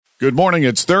Good morning.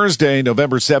 It's Thursday,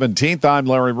 November 17th. I'm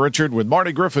Larry Richard with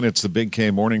Marty Griffin. It's the Big K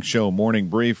Morning Show Morning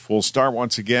Brief. We'll start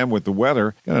once again with the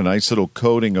weather. Got a nice little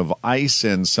coating of ice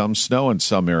and some snow in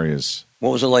some areas.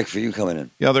 What was it like for you coming in?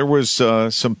 Yeah, there was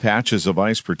some patches of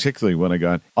ice, particularly when I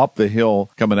got up the hill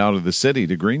coming out of the city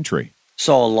to Green Tree.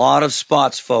 Saw a lot of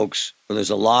spots, folks, where there's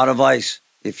a lot of ice.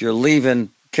 If you're leaving,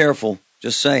 careful.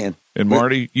 Just saying. And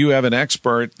Marty, you have an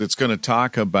expert that's going to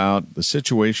talk about the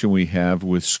situation we have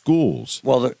with schools.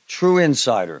 Well, the true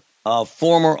insider, a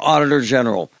former auditor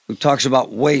general who talks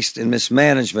about waste and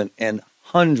mismanagement and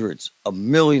hundreds of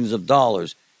millions of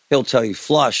dollars, he'll tell you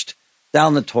flushed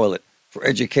down the toilet for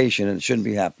education, and it shouldn't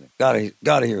be happening.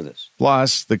 Gotta hear this.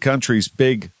 Plus, the country's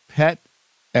big pet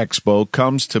expo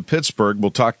comes to Pittsburgh. We'll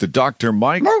talk to Dr.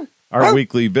 Mike, our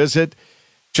weekly visit.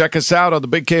 Check us out on the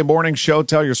Big K Morning Show.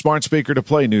 Tell your smart speaker to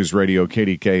play News Radio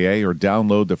KDKA or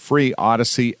download the free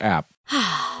Odyssey app.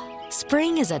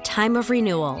 Spring is a time of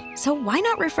renewal, so why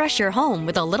not refresh your home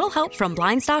with a little help from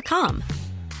Blinds.com?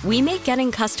 We make getting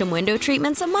custom window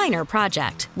treatments a minor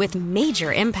project with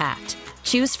major impact.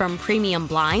 Choose from premium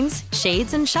blinds,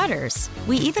 shades, and shutters.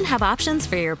 We even have options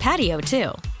for your patio,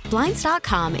 too.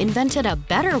 Blinds.com invented a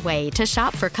better way to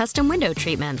shop for custom window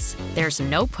treatments. There's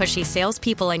no pushy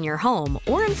salespeople in your home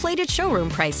or inflated showroom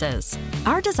prices.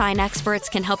 Our design experts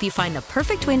can help you find the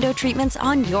perfect window treatments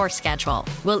on your schedule.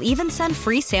 We'll even send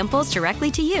free samples directly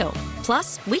to you.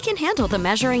 Plus, we can handle the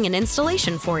measuring and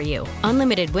installation for you.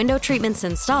 Unlimited window treatments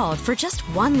installed for just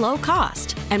one low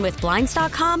cost. And with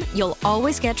Blinds.com, you'll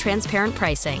always get transparent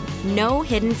pricing. No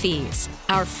hidden fees.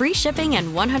 Our free shipping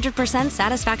and 100%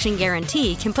 satisfaction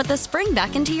guarantee can put the spring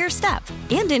back into your step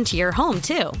and into your home,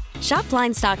 too. Shop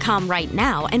Blinds.com right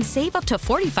now and save up to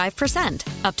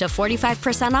 45%. Up to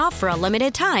 45% off for a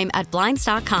limited time at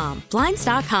Blinds.com.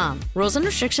 Blinds.com. Rules and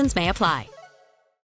restrictions may apply.